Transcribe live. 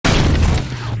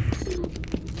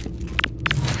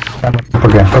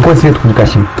ПГ. Какой цвет у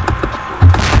Касим?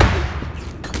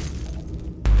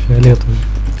 Фиолетовый.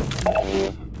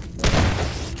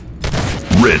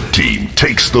 Red team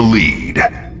takes the lead.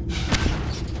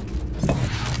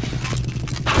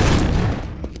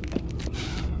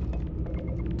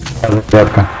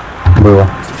 Зарядка. Было.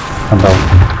 Отдал.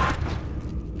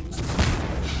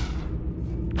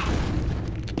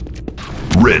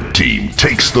 Red team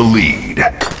takes the lead.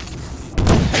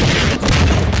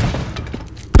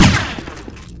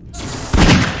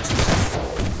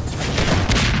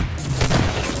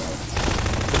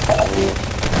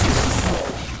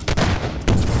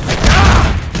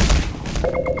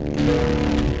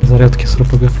 Зарядки с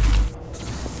РПГ.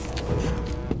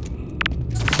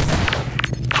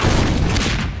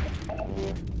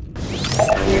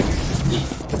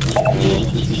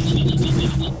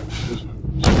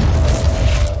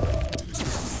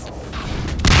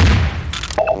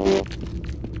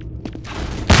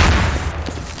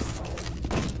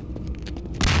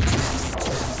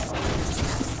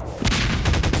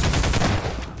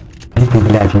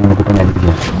 Блять, я не могу понять где.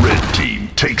 Red team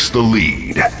takes the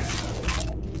lead.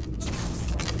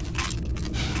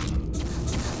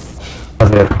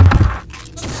 Зарядка.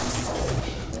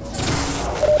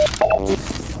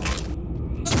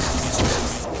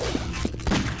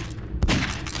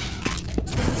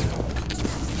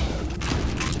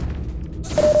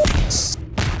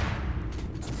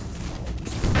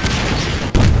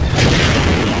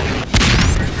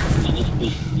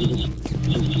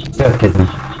 Зарядки один.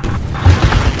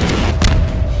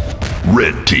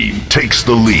 Red team takes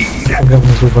the lead. РПГ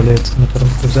внизу валяется, на котором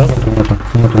ты взял. Нету.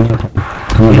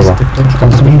 Не было.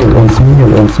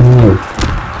 Он сменил.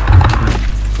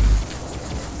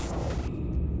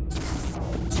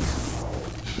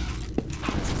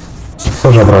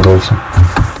 Тоже обрадовался.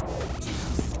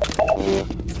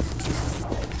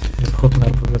 Вход на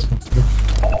РПГ смотрю.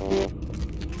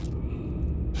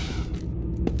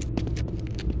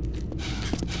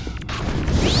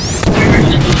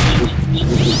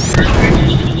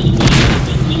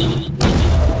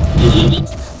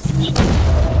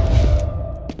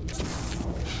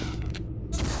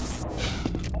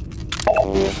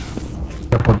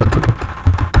 Я под РПГ.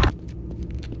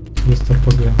 Есть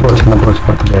РПГ. Напротив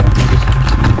РПГ.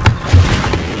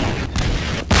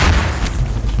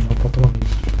 Но патрон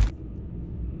есть.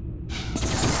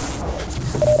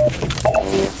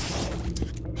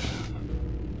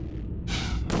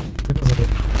 Это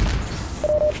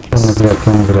зарядка.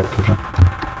 Он зарядка уже.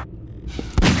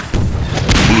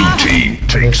 Blue team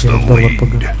takes Я the отдал lead.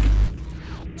 РПГ.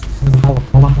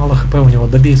 Мало хп у него,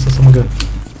 добейся с СМГ.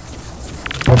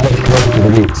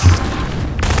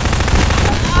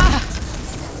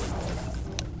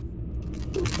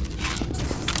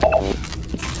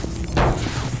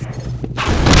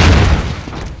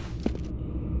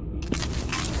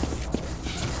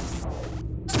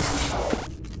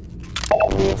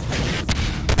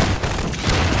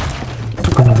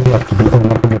 Сука, на зарядке,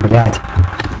 блядь.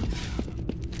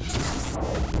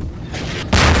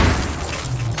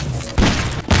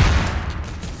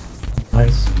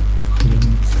 Найс.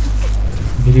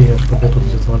 Бери РПГ, тут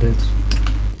где-то валяется.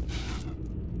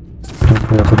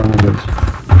 Я куда не делась.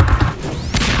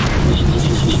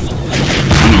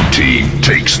 Blue team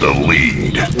takes the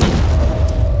lead.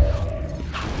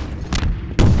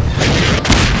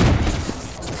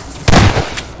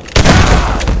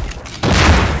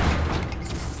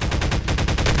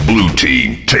 Blue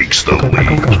team takes the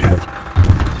lead.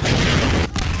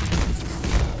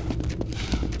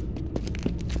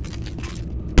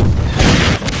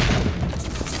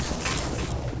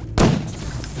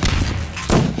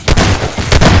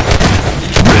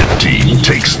 Red team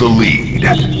takes the lead.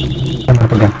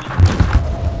 РПГ.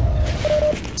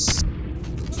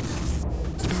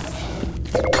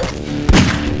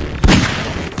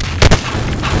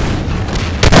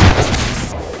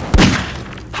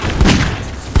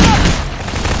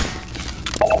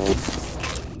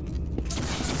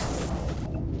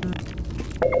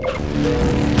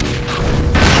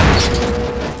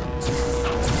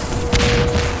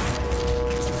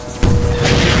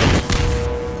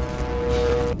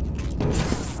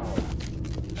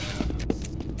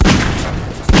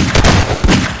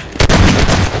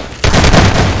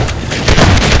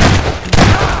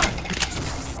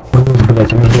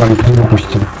 Блять, между вами не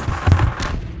выпустили.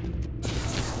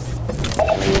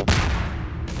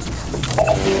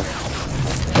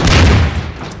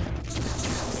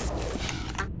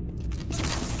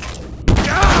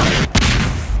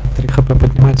 Три хп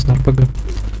поднимается на РПГ.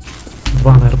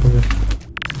 2 на РПГ.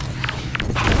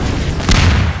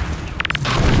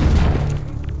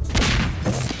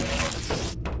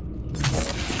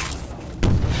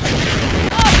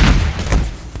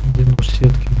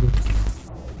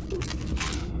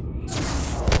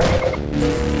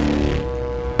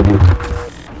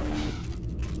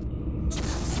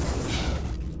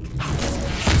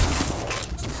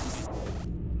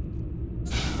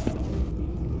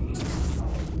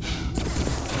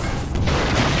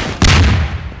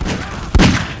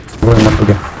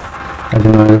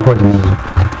 на входе внизу.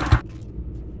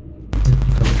 Нет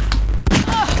никого.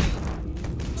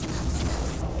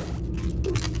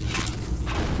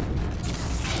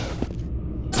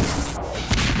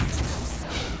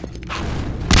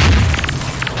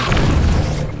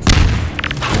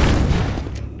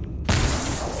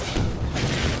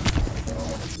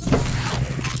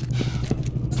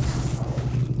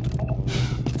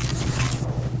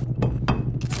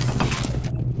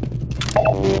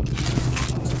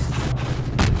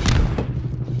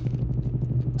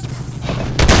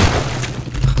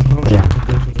 Хорош, Я.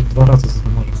 ты уже 2 раза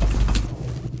заможешь.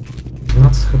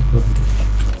 12 хп.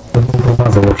 Да ну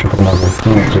промазал, вообще промазал.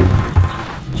 Ну, три.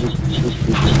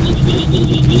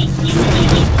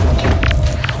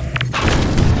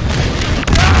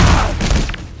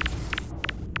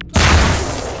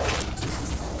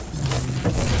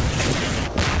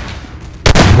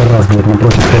 Два раза, блядь,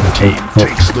 напротив Red team этого. Вот.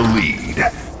 takes the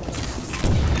lead.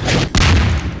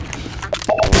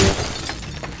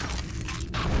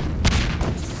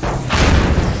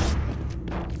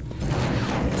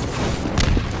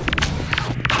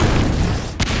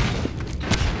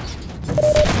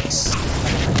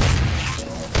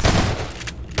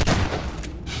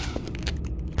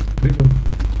 Выйдем.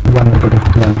 Я на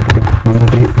РПГ.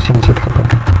 Внутри 70 хп.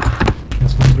 Я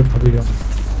смотрю по ее.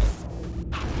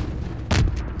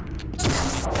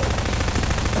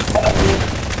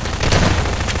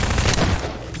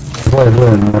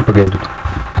 Двое на РПГ идут.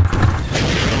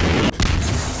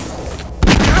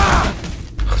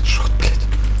 Хедшот, блядь.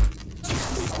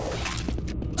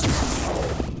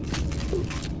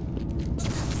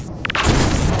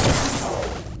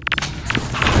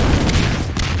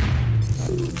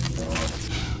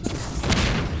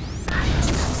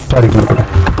 Шарик на РПГ.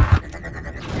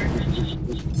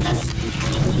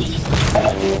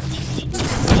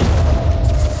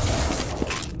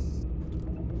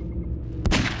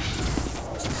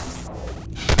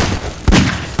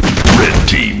 Red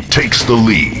team takes the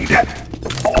lead.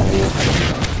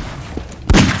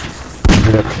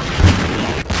 Вперед.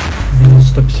 Минус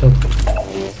 150.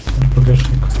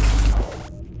 РПГшник.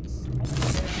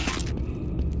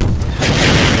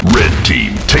 Red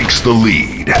team takes the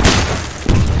lead.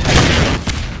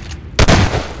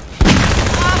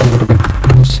 Там РПГ.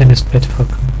 Минус 75 фак.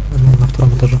 На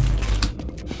 2-м этаже.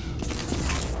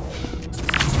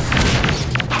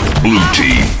 Blue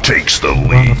team takes the 2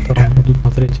 на lead. 2-м, идут на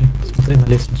 3-й. Смотри на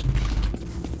лестницу.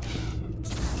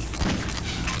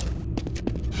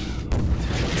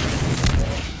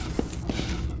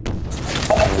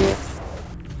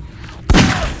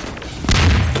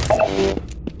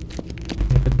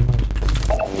 Я поднимаюсь.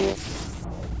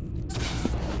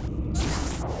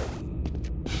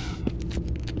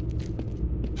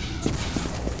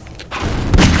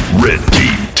 Red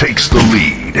team takes the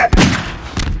lead.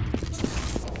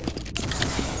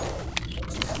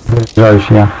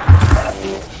 Заряжающий я.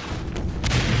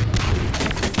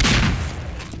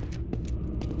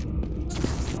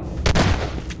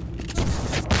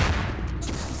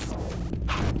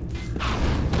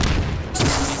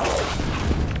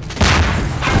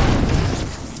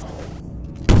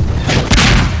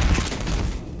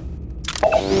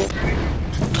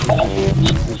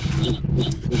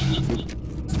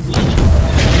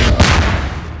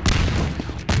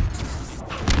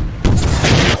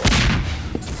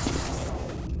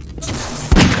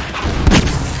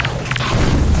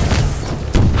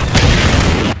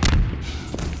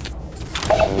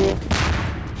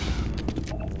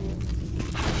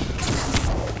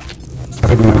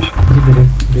 Поднимаюсь.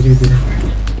 Бери.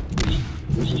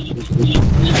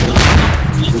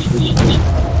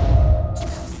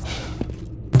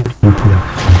 Нихуя.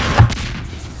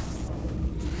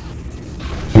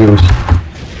 Вирус.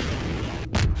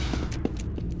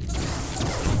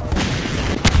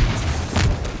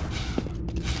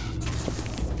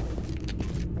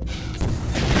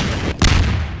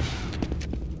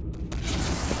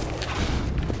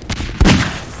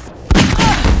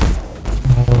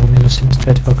 Минус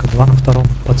 75 фака. 2 на 2-м.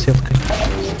 Под сеткой.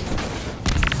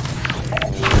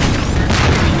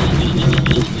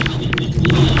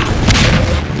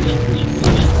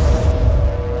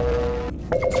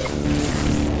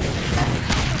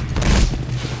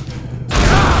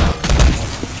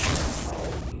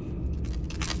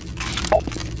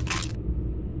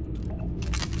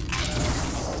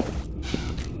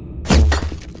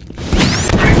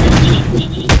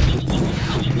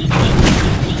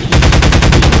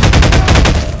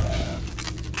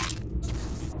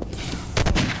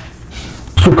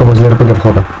 Сука, возле РПГ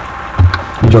входа.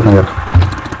 Идет наверх.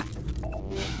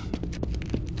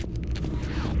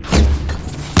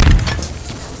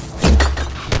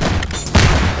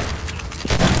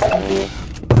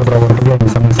 РПГ, они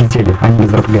со мной слетели. Они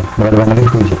без РПГ. Давай,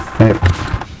 наверх уйди. Наверх.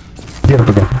 Где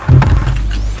РПГ?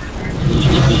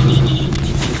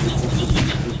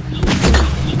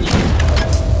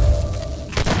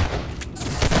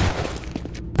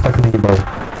 Так наебал.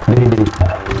 Бери.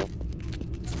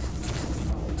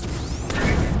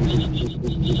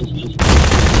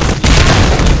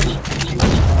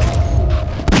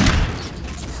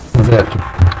 На зарядке.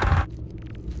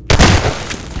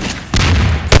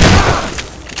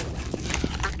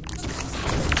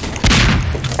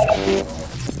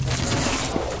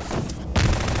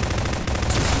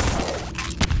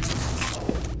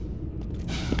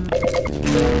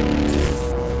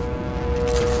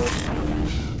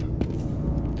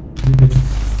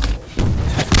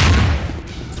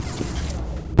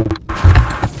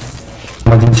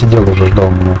 Один сидел уже, ждал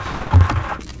меня.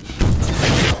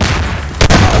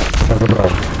 Я забрал.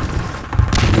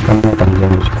 Ты ко мне там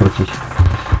где-нибудь крутись.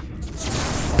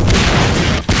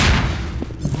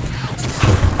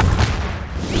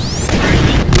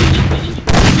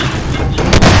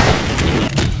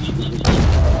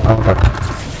 А вот так.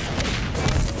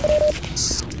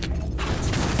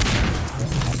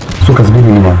 Сука,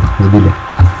 сбили меня. Сбили.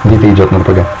 Где-то идет на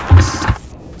РПГ.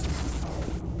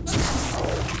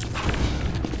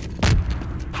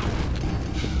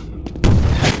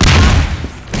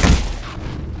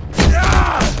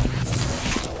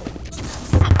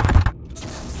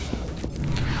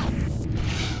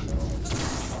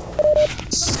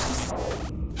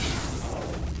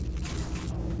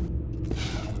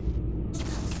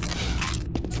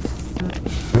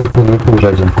 Наверху уже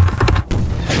один.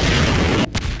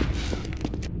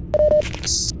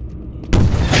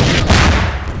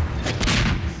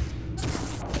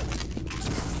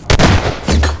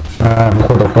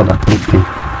 Ухода.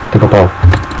 Ты попал.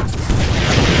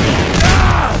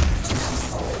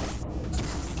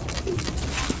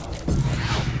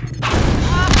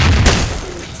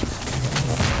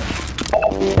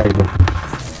 Я иду.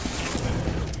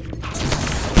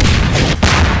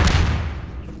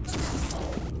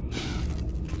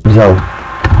 Взял.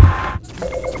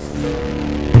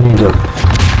 Не идет.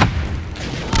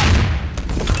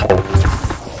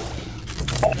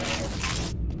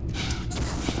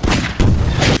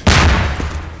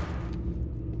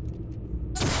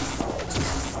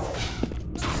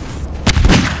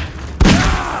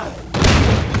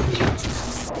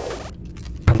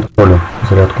 Поле.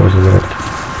 Зарядка возле зарядки.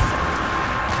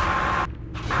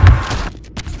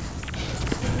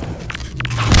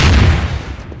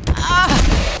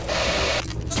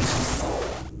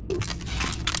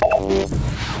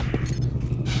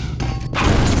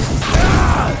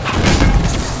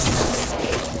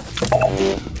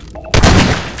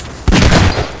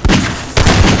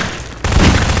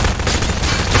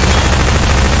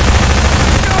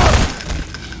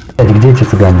 Где эти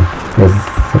цыгане? Я за...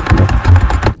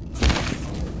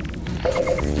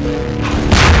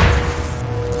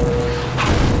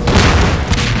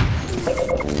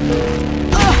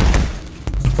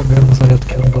 РПГ на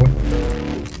зарядке отдал.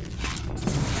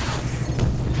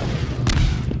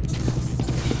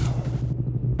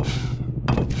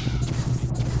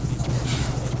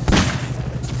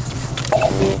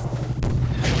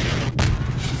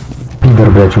 Пидор,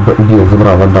 блядь, убил,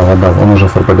 забрал, отдал. Он уже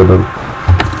с РПГ был.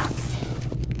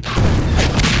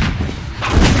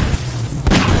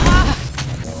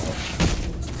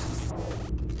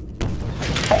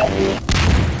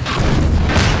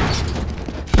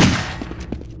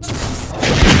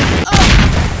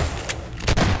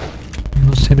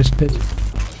 Минус 75.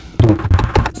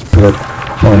 Привет.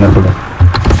 Ой, на РПГ.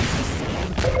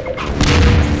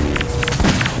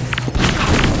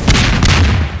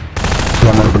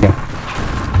 Я на РПГ.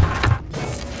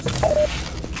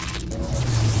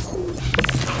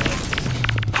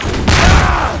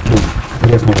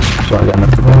 Резнулся. Все, я на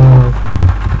РПГ.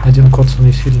 Один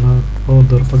коцанный сильно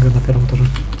под РПГ на первом этаже.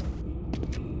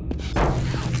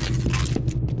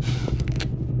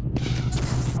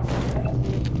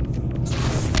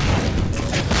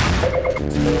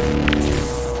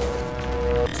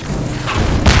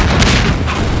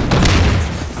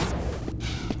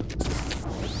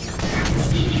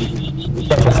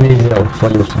 Сейчас не взял,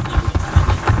 свалился.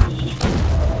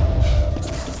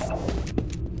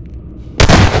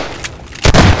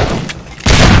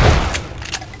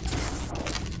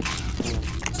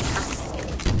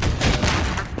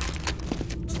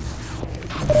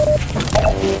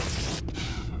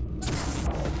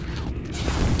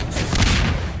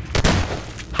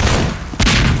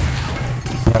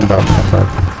 Да, назад.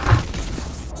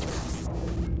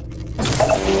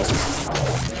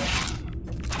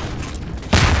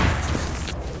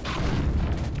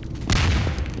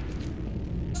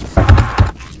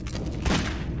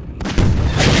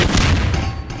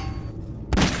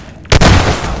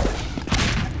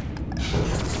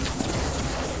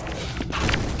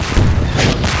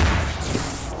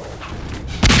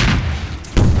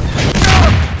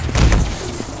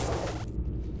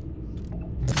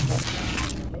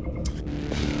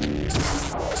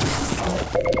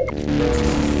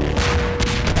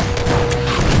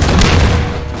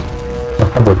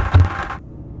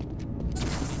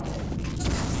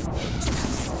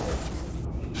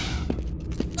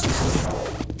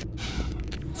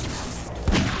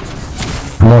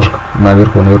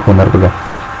 Наверху, на РПГ.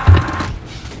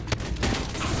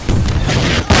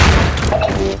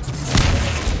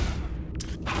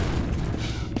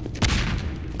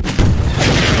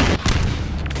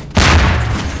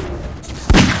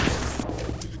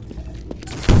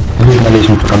 Иди на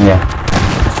лестницу ко мне.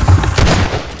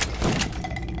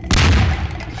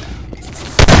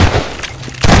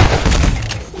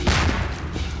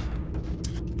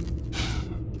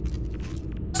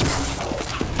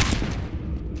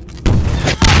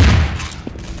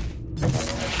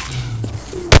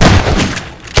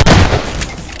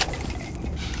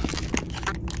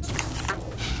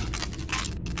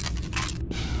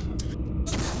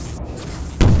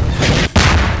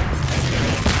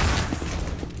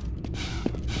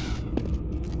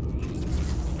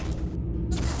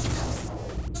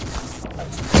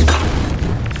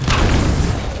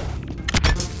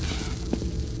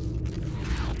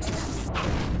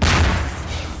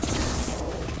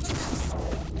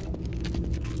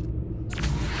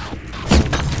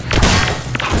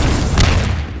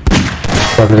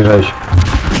 Заряжающий.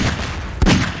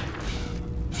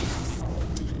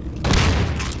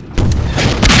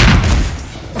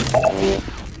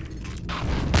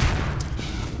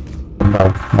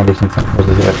 Да, на лестнице,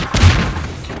 возле дверь.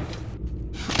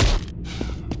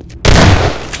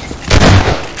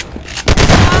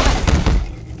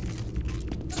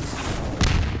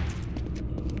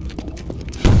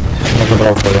 Я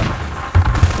забрал свое.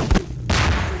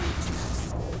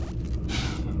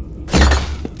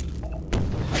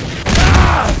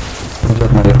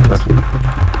 Идет наверх, пошли.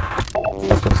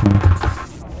 Остался с ними.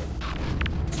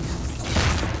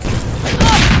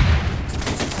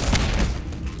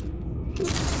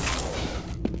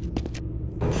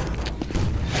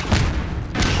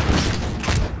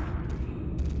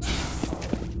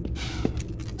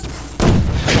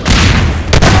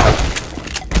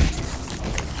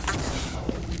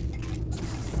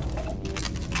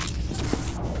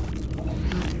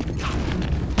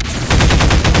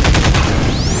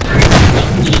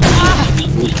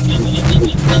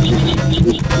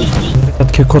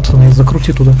 Ребятки, кот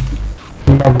закрути туда.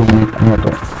 Не могу,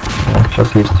 нету.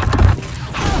 Сейчас есть.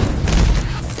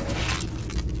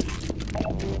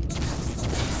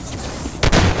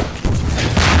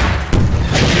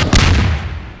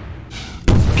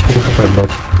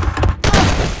 Дать.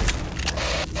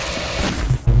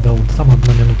 Да, вот там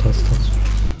 1 минута осталась.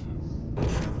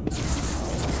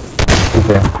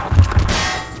 Супер.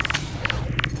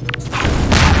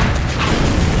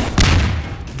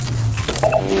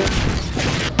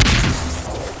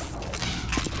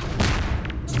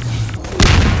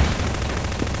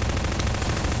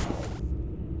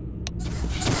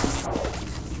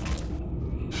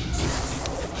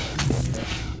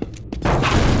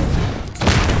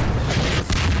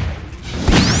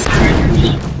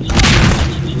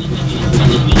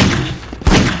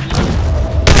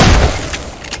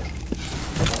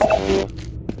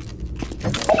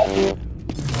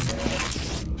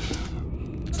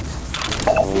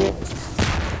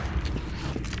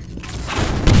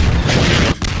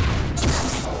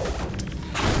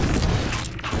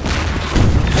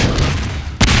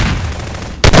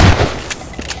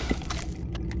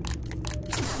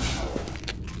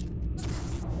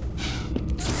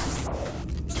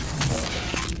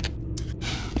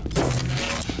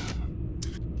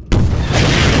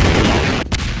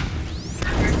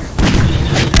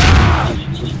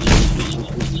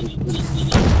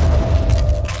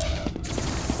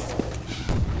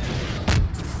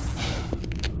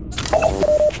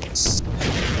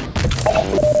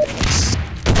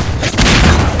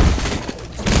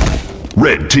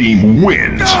 Red team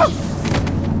wins.